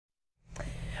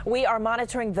We are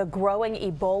monitoring the growing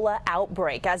Ebola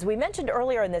outbreak. As we mentioned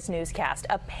earlier in this newscast,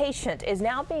 a patient is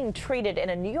now being treated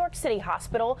in a New York City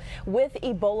hospital with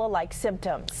Ebola-like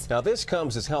symptoms. Now, this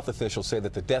comes as health officials say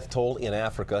that the death toll in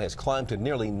Africa has climbed to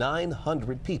nearly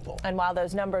 900 people. And while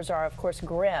those numbers are, of course,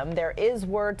 grim, there is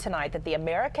word tonight that the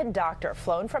American doctor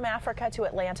flown from Africa to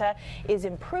Atlanta is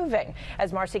improving.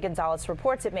 As Marcy Gonzalez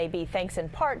reports, it may be thanks in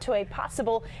part to a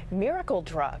possible miracle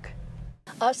drug.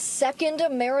 A second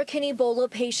American Ebola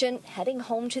patient heading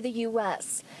home to the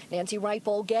U.S. Nancy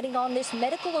Wright-Bowl getting on this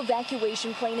medical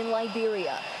evacuation plane in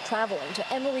Liberia, traveling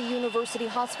to Emory University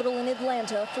Hospital in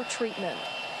Atlanta for treatment.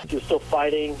 He was still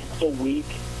fighting, still weak,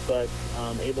 but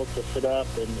able to sit up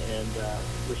and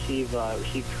receive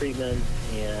treatment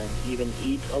and even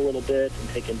eat a little bit and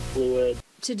take in fluid.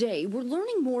 Today, we're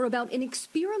learning more about an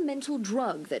experimental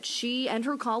drug that she and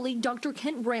her colleague, Dr.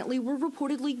 Kent Brantley, were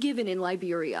reportedly given in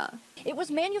Liberia. It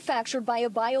was manufactured by a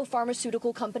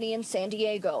biopharmaceutical company in San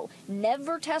Diego,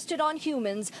 never tested on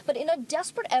humans, but in a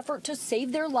desperate effort to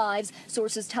save their lives,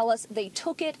 sources tell us they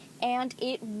took it and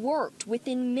it worked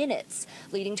within minutes,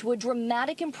 leading to a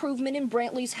dramatic improvement in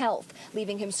Brantley's health,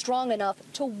 leaving him strong enough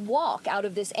to walk out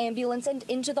of this ambulance and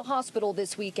into the hospital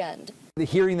this weekend. The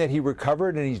hearing that he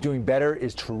recovered and he's doing better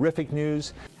is terrific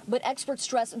news. But experts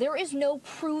stress there is no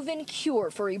proven cure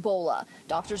for Ebola.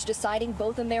 Doctors deciding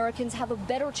both Americans have a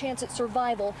better chance at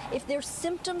survival if their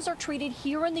symptoms are treated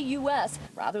here in the U.S.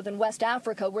 rather than West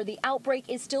Africa, where the outbreak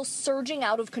is still surging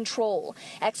out of control.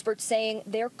 Experts saying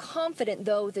they're confident,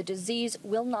 though, the disease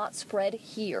will not spread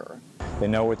here. They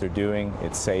know what they're doing.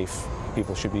 It's safe.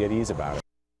 People should be at ease about it.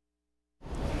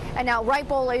 And now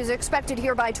Wright-Bowl is expected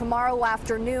here by tomorrow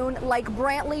afternoon. Like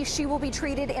Brantley, she will be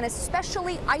treated in a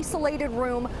specially isolated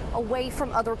room away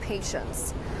from other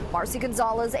patients. Marcy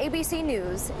Gonzalez, ABC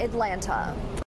News, Atlanta.